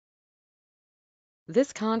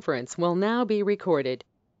This conference will now be recorded.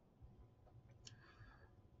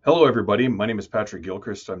 Hello, everybody. My name is Patrick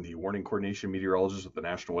Gilchrist. I'm the Warning Coordination Meteorologist with the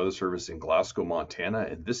National Weather Service in Glasgow, Montana,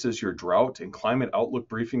 and this is your drought and climate outlook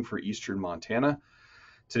briefing for Eastern Montana.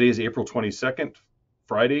 Today is April 22nd,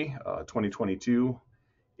 Friday, 2022,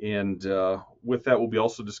 and with that, we'll be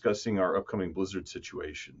also discussing our upcoming blizzard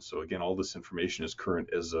situation. So again, all this information is current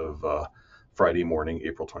as of Friday morning,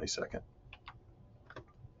 April 22nd.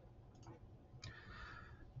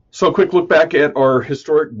 So a quick look back at our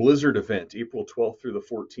historic blizzard event, April 12th through the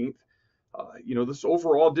 14th. This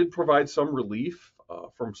overall did provide some relief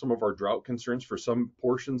from some of our drought concerns for some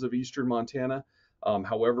portions of eastern Montana.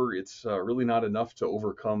 However, it's really not enough to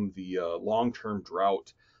overcome the long-term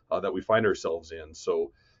drought that we find ourselves in.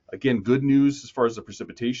 So again, good news as far as the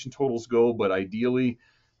precipitation totals go, but ideally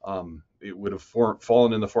it would have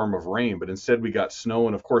fallen in the form of rain, but instead we got snow,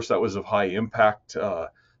 and of course that was of high impact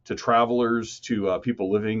to travelers, to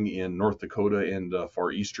people living in North Dakota and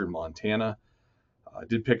far eastern Montana.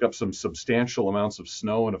 Did pick up some substantial amounts of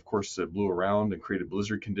snow, and of course it blew around and created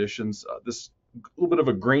blizzard conditions. This a little bit of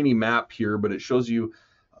a grainy map here, but it shows you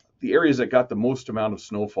the areas that got the most amount of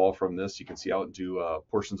snowfall from this. You can see out into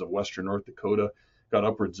portions of western North Dakota got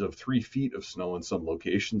upwards of 3 feet of snow in some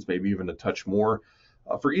locations, maybe even a touch more.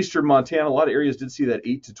 For eastern Montana, a lot of areas did see that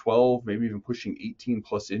 8 to 12, maybe even pushing 18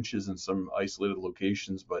 plus inches in some isolated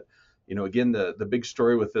locations. But again, the big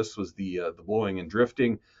story with this was the blowing and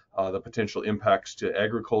drifting, the potential impacts to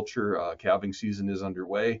agriculture. Calving season is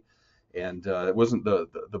underway, and it wasn't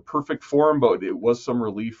the perfect form, but it was some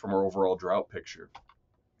relief from our overall drought picture.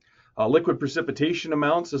 Liquid precipitation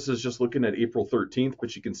amounts, this is just looking at April 13th,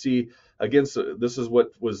 but you can see, again, so this is what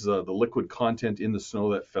was the liquid content in the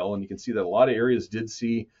snow that fell, and you can see that a lot of areas did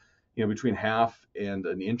see between half and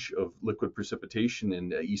an inch of liquid precipitation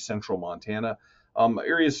in east central Montana.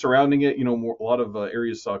 Areas surrounding it, a lot of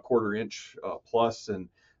areas saw a quarter inch plus, and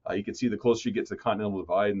you can see the closer you get to the Continental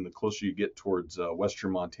Divide and the closer you get towards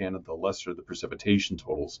western Montana, the lesser the precipitation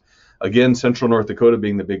totals. Again, central North Dakota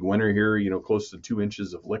being the big winner here, close to 2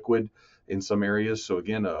 inches of liquid in some areas. So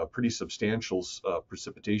again, a pretty substantial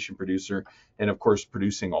precipitation producer, and of course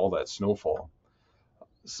producing all that snowfall.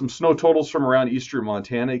 Some snow totals from around eastern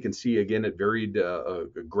Montana. You can see, again, it varied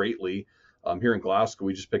greatly. Here in Glasgow,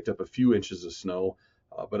 we just picked up a few inches of snow,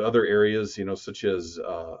 but other areas, such as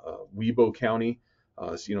Webo County,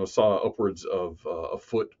 saw upwards of a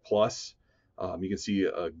foot plus. You can see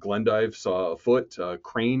Glendive saw a foot.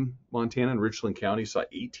 Crane, Montana, and Richland County saw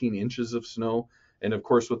 18 inches of snow. And of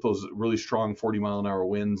course, with those really strong 40-mile-an-hour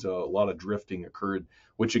winds, a lot of drifting occurred,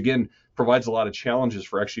 which again provides a lot of challenges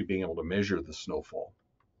for actually being able to measure the snowfall.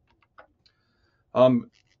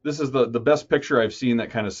 This is the best picture I've seen that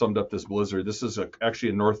kind of summed up this blizzard. This is actually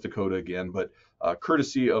in North Dakota again, but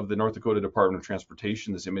courtesy of the North Dakota Department of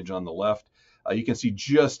Transportation, this image on the left, you can see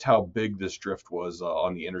just how big this drift was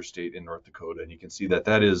on the interstate in North Dakota. And you can see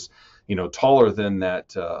that is, taller than that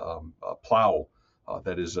plow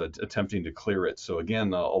that is attempting to clear it. So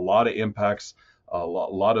again, a lot of impacts, a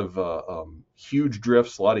lot of huge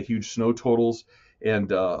drifts, a lot of huge snow totals.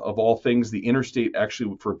 And of all things, the interstate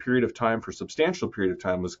actually, for a substantial period of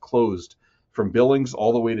time, was closed from Billings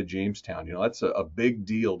all the way to Jamestown. That's a big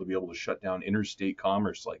deal to be able to shut down interstate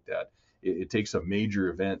commerce like that. It takes a major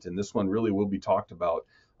event, and this one really will be talked about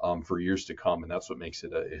for years to come, and that's what makes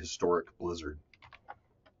it a historic blizzard.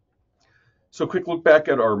 So a quick look back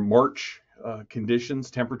at our March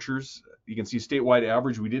conditions, temperatures. You can see statewide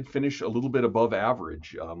average, we did finish a little bit above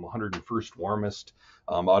average, 101st warmest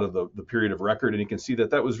out of the period of record. And you can see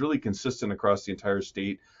that was really consistent across the entire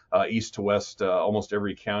state, east to west, almost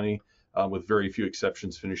every county, with very few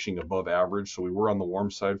exceptions finishing above average. So we were on the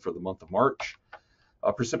warm side for the month of March.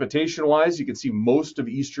 Precipitation-wise, you can see most of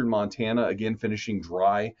eastern Montana, again, finishing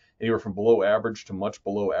dry, anywhere from below average to much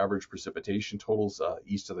below average precipitation totals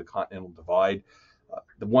east of the Continental Divide.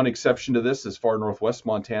 The one exception to this is far northwest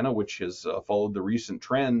Montana, which has followed the recent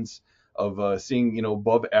trends of seeing,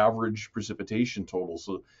 above average precipitation totals.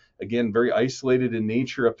 So again, very isolated in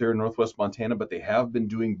nature up there in northwest Montana, but they have been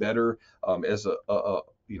doing better as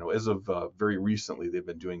of very recently. They've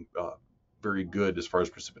been doing very good as far as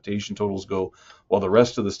precipitation totals go, while the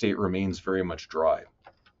rest of the state remains very much dry.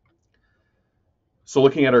 So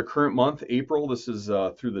looking at our current month, April, this is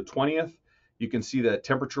through the 20th. You can see that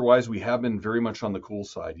temperature-wise, we have been very much on the cool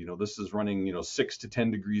side. This is running, 6 to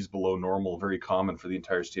 10 degrees below normal, very common for the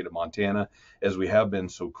entire state of Montana, as we have been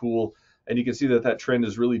so cool. And you can see that trend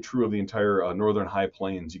is really true of the entire northern high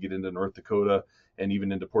plains. You get into North Dakota and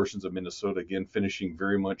even into portions of Minnesota, again, finishing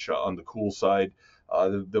very much on the cool side.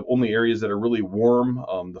 The only areas that are really warm,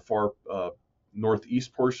 the far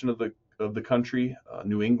northeast portion of of the country,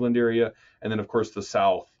 New England area, and then of course the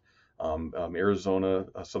south, Arizona,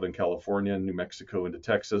 Southern California, New Mexico into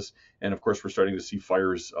Texas. And of course, we're starting to see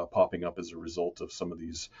fires popping up as a result of some of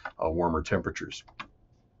these warmer temperatures.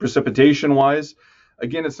 Precipitation wise,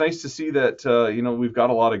 again, it's nice to see that we've got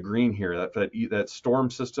a lot of green here. That storm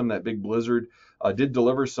system, that big blizzard, did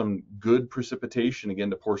deliver some good precipitation again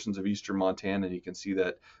to portions of eastern Montana, and you can see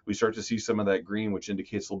that we start to see some of that green, which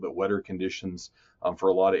indicates a little bit wetter conditions for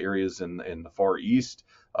a lot of areas in the far east.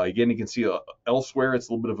 Again, you can see elsewhere it's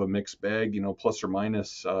a little bit of a mixed bag, plus or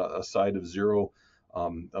minus a side of zero.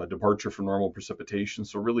 A departure from normal precipitation.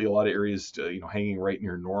 So really a lot of areas hanging right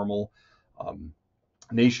near normal.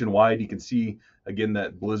 Nationwide, you can see again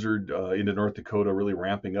that blizzard into North Dakota really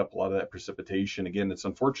ramping up a lot of that precipitation. Again, it's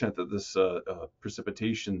unfortunate that this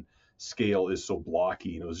precipitation scale is so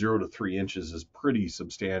blocky. 0 to 3 inches is pretty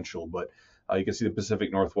substantial, but you can see the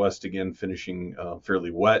Pacific Northwest again finishing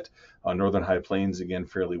fairly wet. Northern High Plains again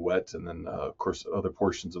fairly wet, and then of course other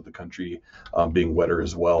portions of the country being wetter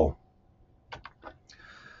as well.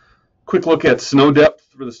 Quick look at snow depth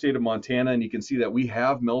for the state of Montana, and you can see that we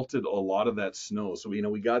have melted a lot of that snow. So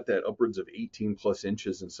we got that upwards of 18 plus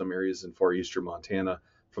inches in some areas in far eastern Montana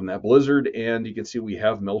from that blizzard, and you can see we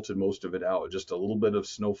have melted most of it out. Just a little bit of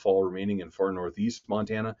snowfall remaining in far northeast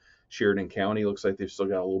Montana. Sheridan County looks like they've still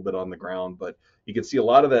got a little bit on the ground, but you can see a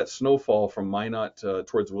lot of that snowfall from Minot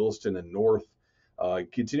towards Williston and north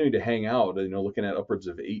continuing to hang out, looking at upwards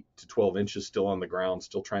of 8 to 12 inches still on the ground,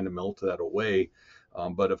 still trying to melt that away.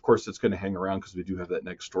 But of course, it's going to hang around because we do have that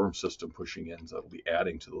next storm system pushing in, so that'll be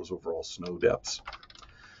adding to those overall snow depths.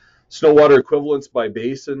 Snow water equivalents by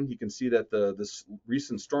basin. You can see that this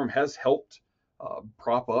recent storm has helped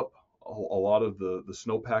prop up a lot of the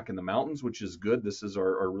snowpack in the mountains, which is good. This is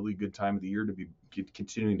our really good time of the year to be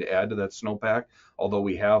continuing to add to that snowpack, although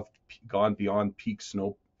we have gone beyond peak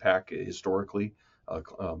snowpack historically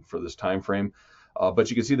for this time frame. But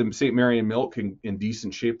you can see the St. Marion milk in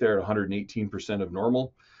decent shape there at 118% of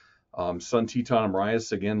normal. Sun Teton and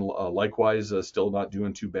Marias, again, likewise, still not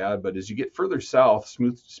doing too bad. But as you get further south,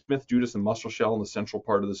 Smith, Judas, and Musselshell in the central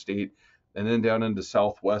part of the state, and then down into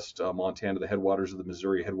southwest Montana, the headwaters of the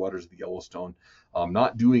Missouri, headwaters of the Yellowstone,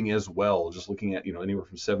 not doing as well. Just looking at anywhere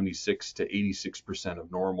from 76 to 86%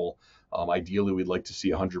 of normal. Ideally, we'd like to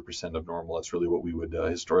see 100% of normal. That's really what we would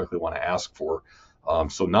historically want to ask for.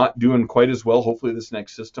 So not doing quite as well. Hopefully this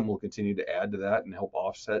next system will continue to add to that and help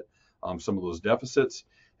offset some of those deficits.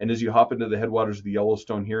 And as you hop into the headwaters of the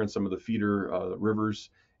Yellowstone here and some of the feeder rivers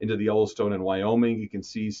into the Yellowstone and Wyoming, you can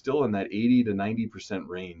see still in that 80 to 90%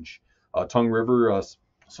 range. Tongue River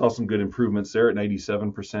saw some good improvements there at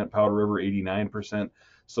 97%, Powder River 89%.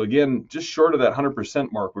 So again, just short of that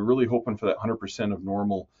 100% mark. We're really hoping for that 100% of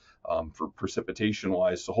normal for precipitation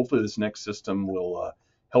wise. So hopefully this next system will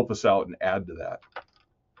help us out and add to that.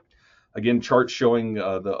 Again, charts showing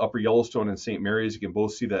the upper Yellowstone and St. Mary's. You can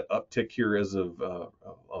both see that uptick here as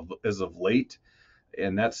of late,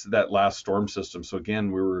 and that's that last storm system. So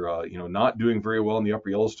again, we were not doing very well in the upper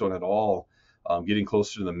Yellowstone at all, getting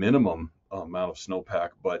closer to the minimum amount of snowpack.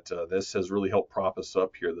 But this has really helped prop us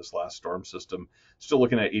up here. This last storm system, still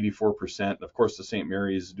looking at 84%. Of course, the St.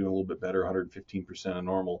 Mary's is doing a little bit better, 115% of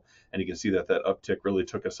normal, and you can see that uptick really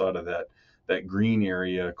took us out of that green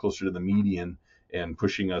area closer to the median and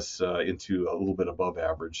pushing us into a little bit above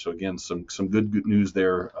average. So again, some good news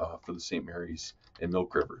there for the St. Mary's and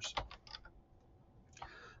Milk Rivers.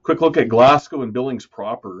 Quick look at Glasgow and Billings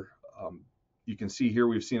proper. You can see here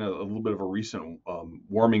we've seen a little bit of a recent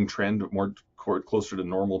warming trend, more closer to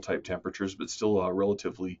normal type temperatures, but still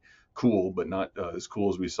relatively cool, but not as cool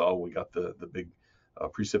as we saw when we got the big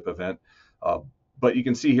Precip event. But you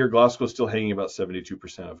can see here Glasgow is still hanging about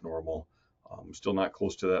 72% of normal. Still not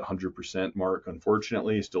close to that 100% mark,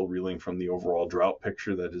 unfortunately. Still reeling from the overall drought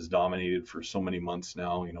picture that has dominated for so many months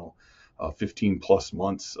now. 15 plus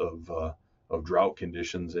months of drought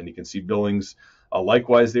conditions, and you can see Billings.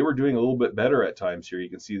 Likewise, they were doing a little bit better at times here. You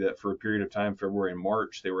can see that for a period of time, February and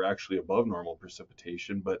March, they were actually above normal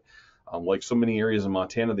precipitation. But like so many areas in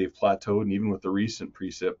Montana, they've plateaued, and even with the recent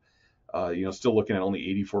precip, still looking at only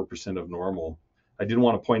 84% of normal. I did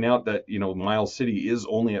want to point out that, Miles City is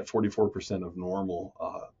only at 44% of normal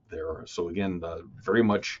there. So again, very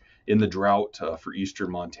much in the drought for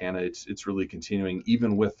eastern Montana. It's really continuing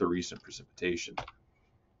even with the recent precipitation.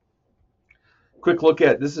 Quick look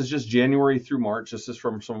at, this is just January through March. This is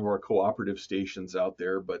from some of our cooperative stations out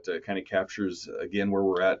there, but kind of captures, again, where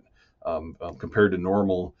we're at compared to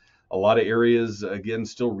normal. A lot of areas, again,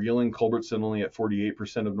 still reeling. Culbertson only at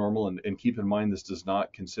 48% of normal. And keep in mind, this does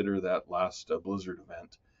not consider that last blizzard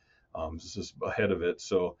event. This is ahead of it.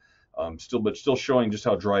 So But still showing just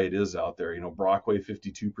how dry it is out there. Brockway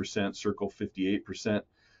 52%, Circle 58%.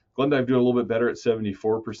 Glendive doing a little bit better at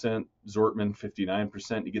 74%, Zortman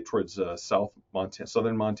 59%. You get towards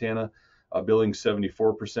southern Montana, Billings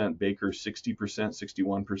 74%, Baker 60%,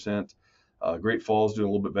 61%. Great Falls doing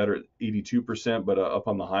a little bit better at 82%, but up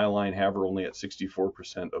on the High Line, Havre only at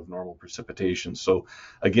 64% of normal precipitation. So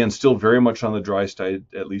again, still very much on the dry side,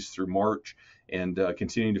 at least through March, and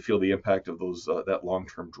continuing to feel the impact of that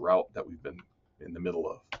long-term drought that we've been in the middle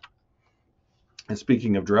of. And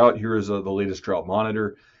speaking of drought, here is the latest drought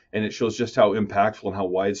monitor, and it shows just how impactful and how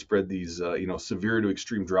widespread these severe to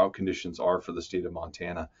extreme drought conditions are for the state of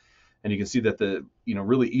Montana. And you can see that the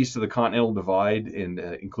really east of the Continental Divide and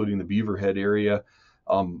including the Beaverhead area,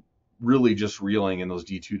 really just reeling in those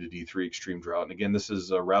D2 to D3 extreme drought. And again, this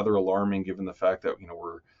is rather alarming given the fact that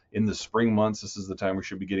we're in the spring months. This is the time we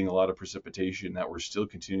should be getting a lot of precipitation. That we're still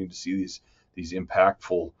continuing to see these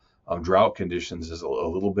impactful drought conditions is a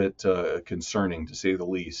little bit concerning, to say the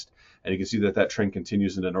least. And you can see that trend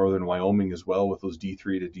continues into northern Wyoming as well, with those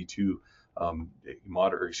D3 to D2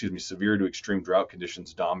 severe to extreme drought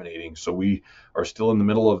conditions dominating. So we are still in the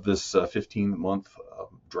middle of this 15-month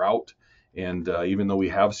drought, and even though we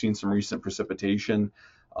have seen some recent precipitation,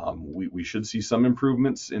 we should see some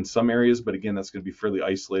improvements in some areas, but again, that's going to be fairly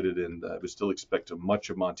isolated, and we still expect much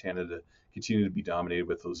of Montana to continue to be dominated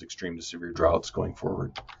with those extreme to severe droughts going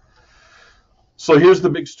forward. So here's the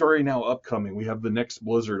big story now upcoming. We have the next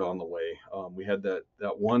blizzard on the way. We had that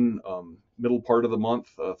one middle part of the month,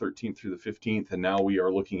 13th through the 15th, and now we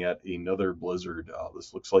are looking at another blizzard.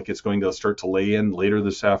 This looks like it's going to start to lay in later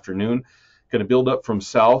this afternoon. Going to build up from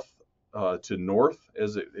south to north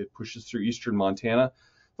as it pushes through eastern Montana.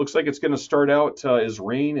 Looks like it's going to start out as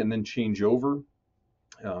rain and then change over.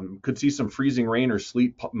 Could see some freezing rain or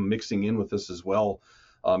sleet mixing in with this as well.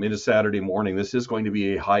 Into Saturday morning. This is going to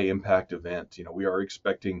be a high impact event. We are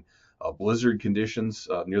expecting blizzard conditions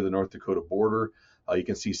near the North Dakota border. You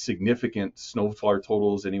can see significant snowfall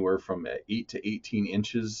totals anywhere from 8 to 18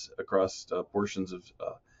 inches across portions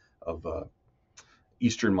of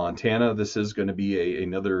eastern Montana. This is going to be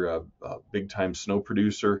another big time snow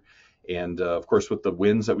producer. And of course, with the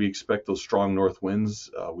winds that we expect, those strong north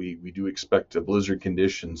winds, we do expect a blizzard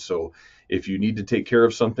condition. So if you need to take care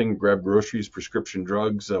of something, grab groceries, prescription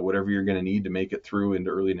drugs, whatever you're going to need to make it through into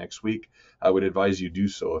early next week, I would advise you do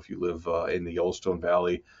so if you live in the Yellowstone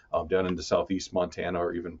Valley, down into southeast Montana,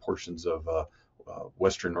 or even portions of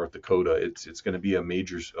western North Dakota. It's going to be a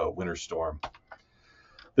major winter storm.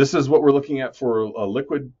 This is what we're looking at for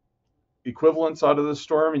liquid equivalents out of the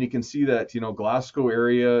storm, and you can see that Glasgow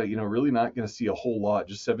area, really not going to see a whole lot,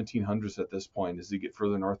 just 1700ths at this point. As you get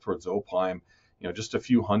further north towards Opheim, just a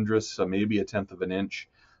few hundredths, maybe a tenth of an inch.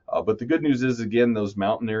 But the good news is, again, those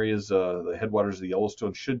mountain areas, the headwaters of the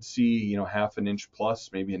Yellowstone, should see half an inch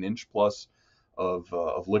plus, maybe an inch plus of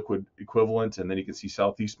liquid equivalent. And then you can see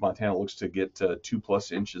southeast Montana looks to get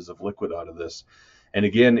 2+ inches of liquid out of this. And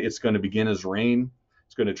again, it's going to begin as rain.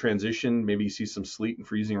 It's going to transition. Maybe you see some sleet and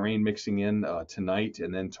freezing rain mixing in tonight,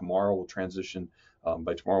 and then tomorrow will transition,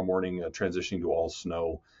 by tomorrow morning, transitioning to all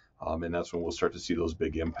snow. And that's when we'll start to see those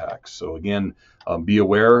big impacts. So again, be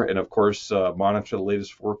aware, and of course, monitor the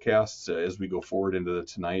latest forecasts as we go forward into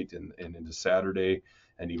tonight and into Saturday,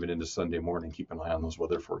 and even into Sunday morning. Keep an eye on those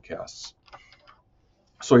weather forecasts.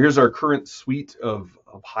 So here's our current suite of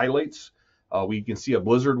highlights. We can see a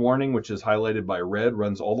blizzard warning, which is highlighted by red,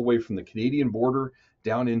 runs all the way from the Canadian border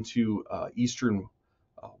down into eastern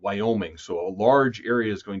Wyoming. So a large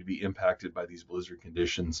area is going to be impacted by these blizzard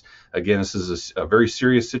conditions. Again, this is a very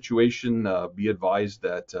serious situation. Be advised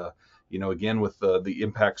that, again, with the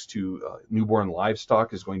impacts to newborn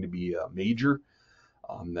livestock is going to be major,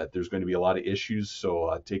 that there's going to be a lot of issues.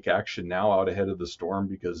 So take action now out ahead of the storm,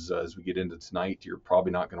 because as we get into tonight, you're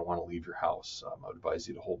probably not going to want to leave your house. I would advise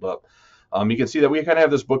you to hold up. You can see that we kind of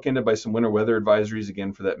have this bookended by some winter weather advisories,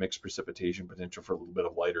 again, for that mixed precipitation potential for a little bit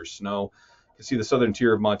of lighter snow. You can see the southern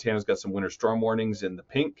tier of Montana's got some winter storm warnings in the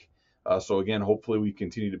pink. So again, hopefully we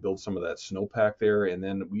continue to build some of that snowpack there. And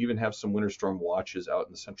then we even have some winter storm watches out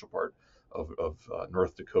in the central part of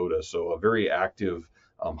North Dakota. So a very active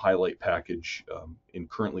highlight package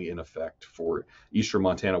currently in effect for eastern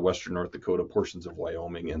Montana, western North Dakota, portions of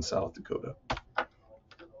Wyoming, and South Dakota.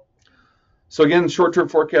 So again, short-term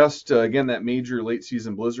forecast, again, that major late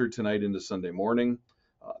season blizzard tonight into Sunday morning.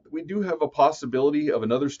 We do have a possibility of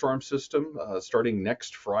another storm system starting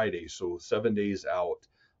next Friday, so 7 days out.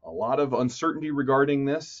 A lot of uncertainty regarding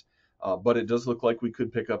this, but it does look like we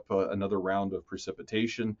could pick up another round of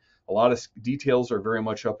precipitation. A lot of details are very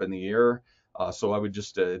much up in the air. So I would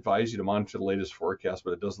just advise you to monitor the latest forecast,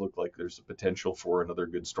 but it does look like there's a potential for another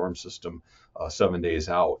good storm system 7 days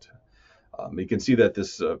out. You can see that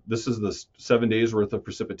this is the 7 days worth of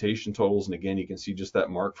precipitation totals, and again, you can see just that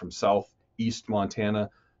mark from southeast Montana,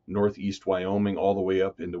 northeast Wyoming, all the way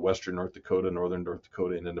up into western North Dakota, northern North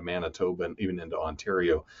Dakota, and into Manitoba, and even into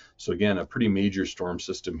Ontario. So again, a pretty major storm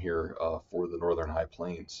system here for the northern high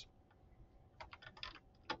plains.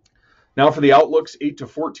 Now for the outlooks, 8 to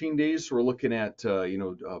 14 days. So we're looking at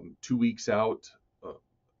 2 weeks out.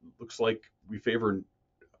 Looks like we favor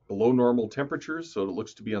below normal temperatures, so it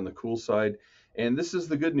looks to be on the cool side. And this is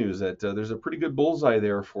the good news, that there's a pretty good bullseye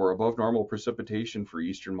there for above normal precipitation for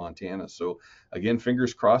eastern Montana. So again,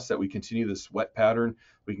 fingers crossed that we continue this wet pattern.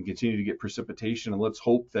 We can continue to get precipitation, and let's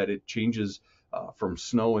hope that it changes from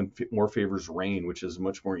snow and more favors rain, which is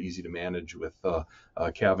much more easy to manage with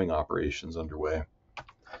calving operations underway.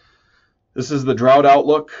 This is the drought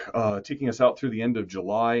outlook, taking us out through the end of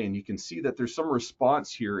July, and you can see that there's some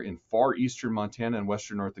response here in far eastern Montana and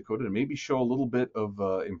western North Dakota to maybe show a little bit of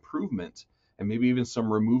improvement, and maybe even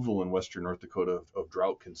some removal in western North Dakota of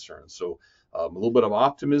drought concerns. So a little bit of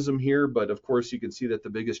optimism here, but of course you can see that the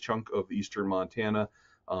biggest chunk of eastern Montana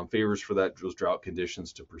favors for those drought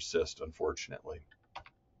conditions to persist, unfortunately.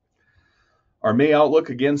 Our May outlook,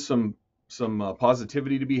 again, some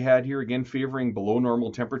positivity to be had here, again favoring below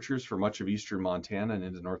normal temperatures for much of eastern Montana and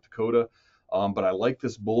into North Dakota. But I like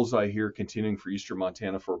this bullseye here continuing for eastern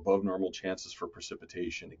Montana for above normal chances for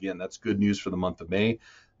precipitation. Again, that's good news for the month of May.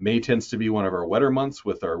 May tends to be one of our wetter months,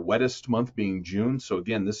 with our wettest month being June. So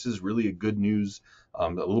again, this is really a good news, a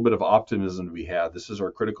little bit of optimism to be had. This is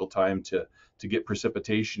our critical time to get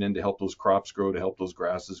precipitation in, to help those crops grow, to help those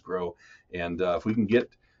grasses grow. And if we can get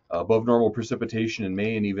above normal precipitation in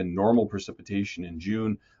May and even normal precipitation in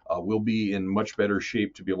June, we'll be in much better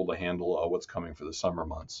shape to be able to handle what's coming for the summer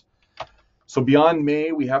months. So beyond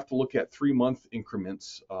May, we have to look at 3-month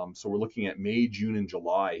increments. So we're looking at May, June, and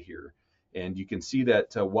July here. And you can see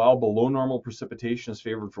that while below normal precipitation is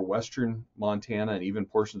favored for western Montana and even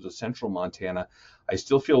portions of central Montana, I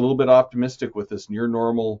still feel a little bit optimistic with this near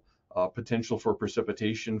normal potential for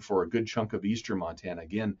precipitation for a good chunk of eastern Montana.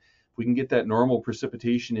 Again, if we can get that normal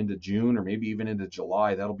precipitation into June or maybe even into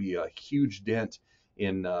July, that'll be a huge dent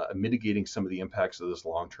in mitigating some of the impacts of this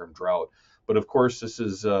long-term drought. But of course, this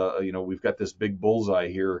is, we've got this big bullseye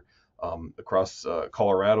here across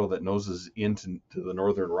Colorado that noses into the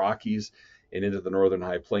northern Rockies and into the northern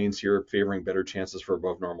high plains here, favoring better chances for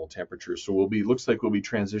above normal temperatures. So looks like we'll be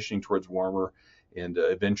transitioning towards warmer and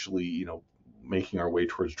eventually, making our way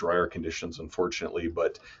towards drier conditions, unfortunately.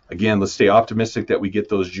 But again, let's stay optimistic that we get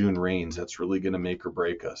those June rains. That's really going to make or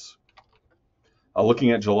break us.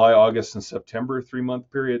 Looking at July, August, and September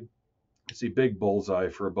 3-month period, I see big bullseye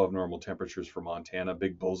for above normal temperatures for Montana,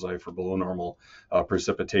 big bullseye for below normal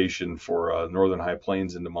precipitation for northern high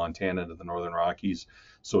plains into Montana, into the northern Rockies.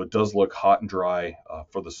 So it does look hot and dry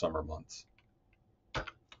for the summer months.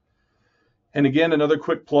 And again, another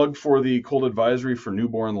quick plug for the cold advisory for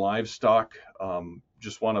newborn livestock.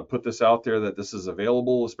 Just want to put this out there that this is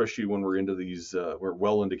available, especially when we're into we're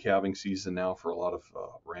well into calving season now for a lot of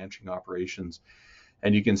ranching operations.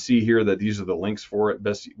 And you can see here that these are the links for it.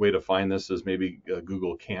 Best way to find this is maybe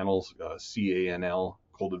Google Cannels, C-A-N-L,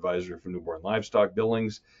 cold advisory for newborn livestock,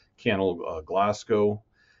 Billings, Cannel, Glasgow,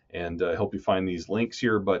 and help you find these links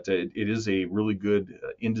here. But it is a really good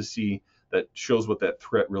indice that shows what that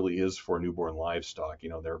threat really is for newborn livestock.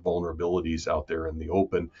 Their vulnerabilities out there in the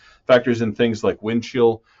open. Factors in things like wind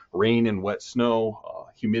chill, rain and wet snow,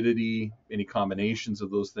 humidity, any combinations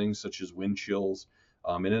of those things such as wind chills.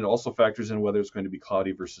 And it also factors in whether it's going to be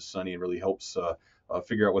cloudy versus sunny, and really helps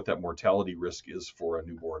figure out what that mortality risk is for a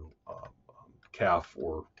newborn calf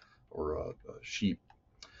or sheep.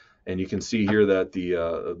 And you can see here that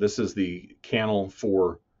this is the cannel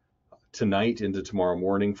for tonight into tomorrow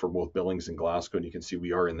morning for both Billings and Glasgow, and you can see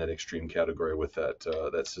we are in that extreme category with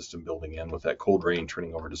that system building in, with that cold rain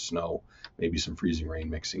turning over to snow, maybe some freezing rain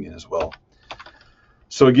mixing in as well.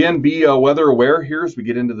 So again, be weather aware here as we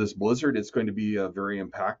get into this blizzard. It's going to be very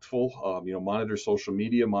impactful. Monitor social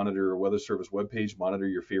media, monitor a Weather Service webpage, monitor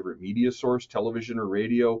your favorite media source, television or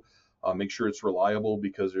radio. Make sure it's reliable,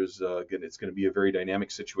 because it's going to be a very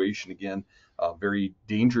dynamic situation again, a very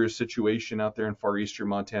dangerous situation out there in far eastern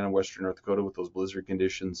Montana, western North Dakota with those blizzard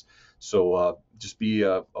conditions. So just be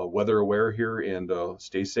weather aware here and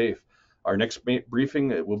stay safe. Our next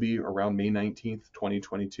briefing will be around May 19th,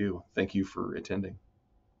 2022. Thank you for attending.